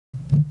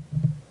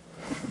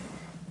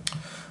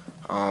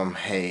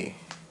Hey,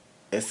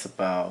 it's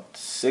about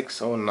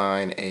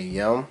 6:09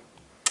 a.m.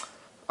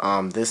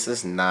 This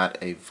is not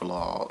a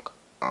vlog.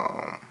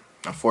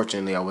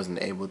 Unfortunately, I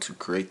wasn't able to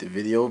create the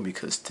video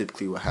because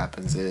typically what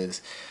happens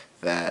is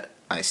that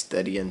I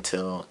study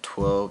until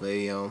 12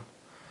 a.m.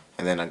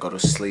 and then I go to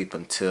sleep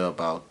until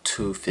about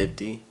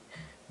 2:50.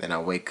 Then I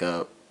wake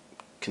up,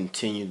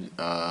 continue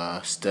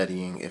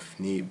studying if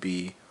need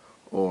be,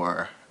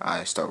 or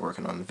I start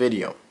working on the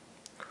video.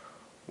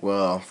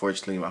 Well,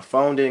 unfortunately, my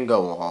phone didn't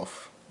go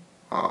off,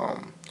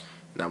 and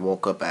I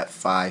woke up at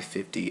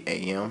 5:50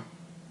 a.m.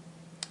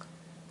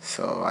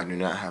 So I do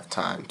not have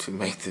time to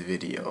make the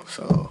video.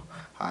 So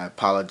I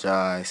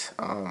apologize.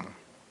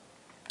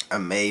 I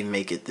may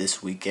make it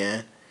this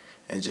weekend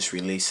and just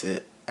release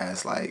it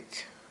as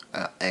like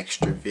an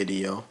extra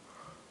video,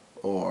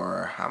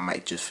 or I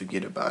might just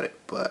forget about it.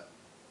 But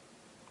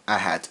I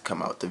had to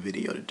come out with the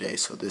video today,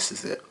 so this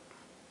is it.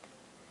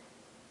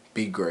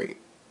 Be great.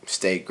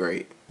 Stay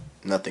great.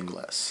 Nothing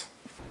less.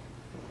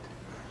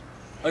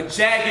 A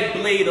jagged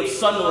blade of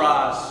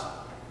sunrise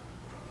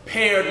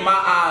pared my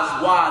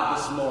eyes wide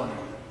this morning.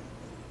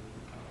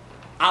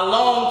 I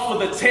long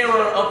for the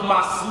terror of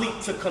my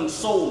sleep to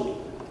console me.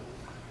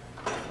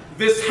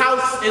 This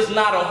house is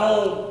not a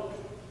home.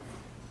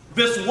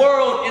 This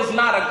world is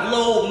not a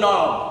globe,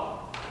 no.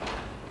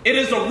 It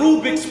is a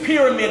Rubik's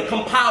pyramid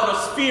compiled of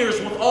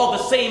spheres with all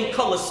the same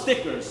color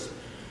stickers.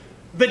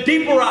 The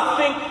deeper I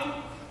think,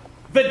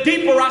 the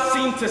deeper I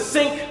seem to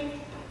sink.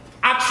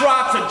 I try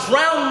to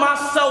drown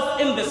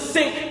myself in the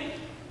sink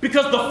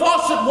because the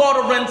faucet water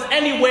runs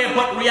anywhere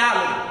but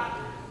reality.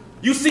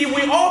 You see,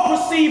 we all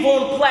perceive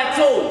on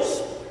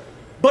plateaus,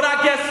 but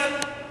I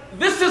guess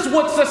this is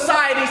what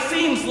society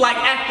seems like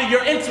after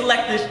your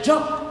intellect is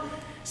jumped.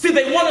 See,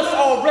 they want us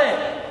all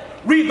read.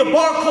 Read the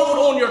barcode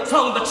on your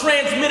tongue. The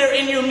transmitter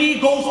in your knee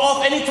goes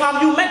off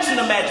anytime you mention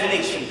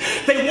imagination.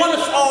 They want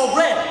us all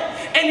read.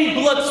 Any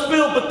blood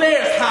spilled but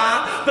theirs,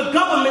 huh? The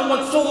government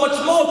wants so much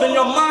more than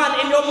your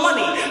mind and your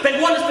money. They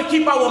want us to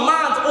keep our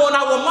minds on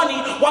our money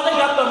while they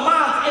got their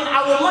minds in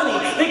our money.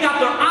 They got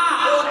their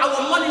eye on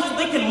our money so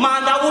they can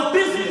mind our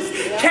business.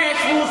 Cash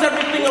rules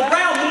everything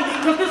around me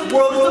because this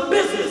world is a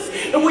business.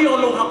 And we all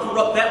know how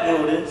corrupt that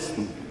world is.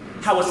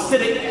 How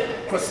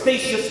acidic,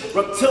 crustaceous,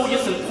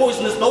 reptilious, and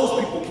poisonous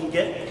those people can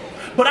get.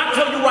 But I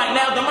tell you right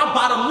now that my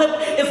bottom lip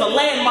is a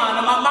landmine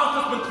and my mouth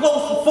has been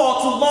closed for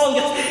far too long.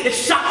 It's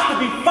shots to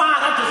be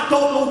fired. I just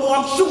don't know who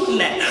I'm shooting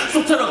at.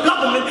 So to the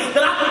government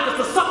that I think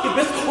it's a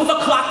succubus with a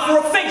clock for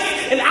a face,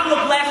 an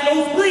hourglass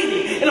nose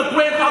bleeding, and a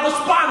grandfather's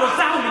spine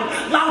resounding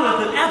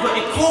louder than ever.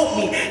 It called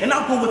me, and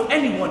I'll go with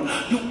anyone,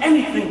 do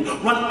anything,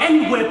 run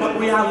anywhere but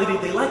reality.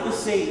 They like to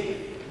say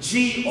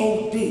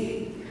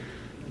G-O-D.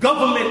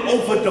 Government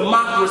over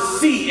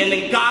democracy, and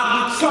in God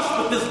we trust,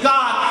 but this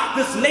God,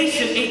 this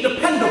nation ain't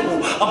dependable.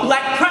 A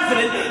black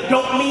president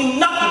don't mean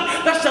nothing.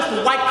 That's just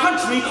a white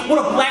country with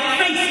a black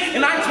face,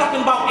 and I ain't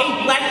talking about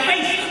a black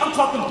face. I'm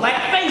talking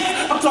black face.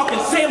 I'm talking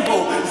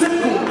Sambo,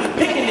 Zipcoon,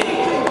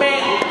 Pickaninny.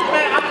 Man,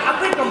 I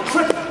think I'm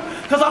tripping,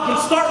 because I've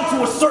been starting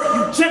to assert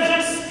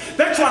eugenics.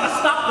 They're trying to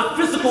stop the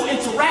physical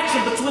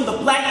interaction between the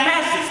black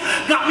masses.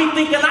 Got me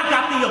thinking I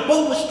got the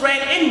Ebola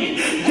strand in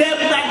me. Dead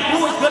black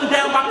boys gunned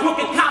down by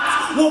crooked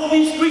cops. Walk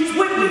these streets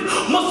with me.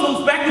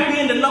 Muslims back to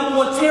being the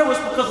 #1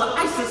 terrorist because of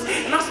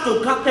ISIS, and I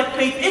still got that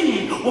faith in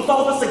me. With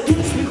all this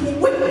against me, who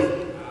with me?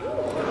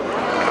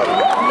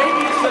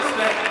 Maybe it's just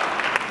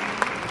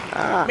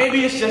that.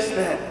 Maybe it's just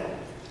that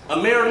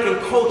American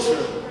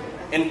culture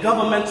and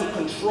governmental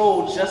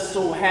control just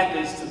so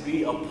happens to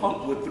be a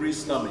punk with 3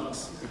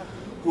 stomachs,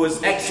 who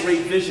has X-ray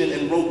vision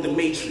and wrote The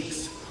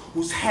Matrix,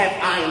 who's half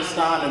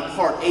Einstein and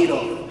part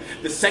Adolf.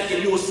 The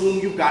second you assume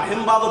you got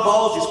him by the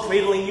balls, he's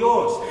cradling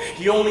yours.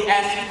 He only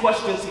asks you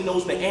questions he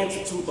knows the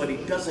answer to, but he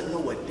doesn't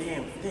know a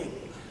damn thing.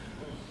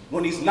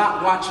 When he's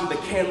not watching the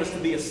cameras to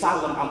the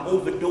asylum, I'm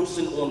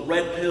overdosing on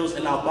red pills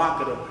and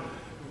Albacata.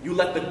 You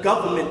let the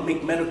government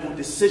make medical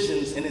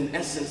decisions, and in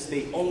essence,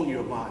 they own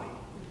your body.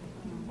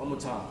 One more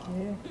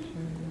time.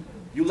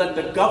 You let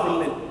the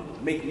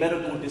government make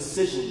medical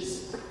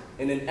decisions,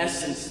 and in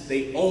essence,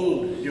 they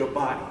own your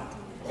body.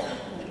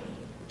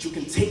 But you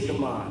can take the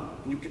mind,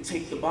 and you can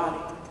take the body,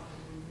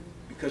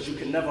 because you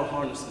can never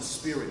harness the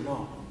spirit,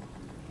 no.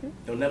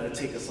 They'll never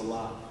take us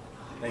alive.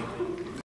 Thank you.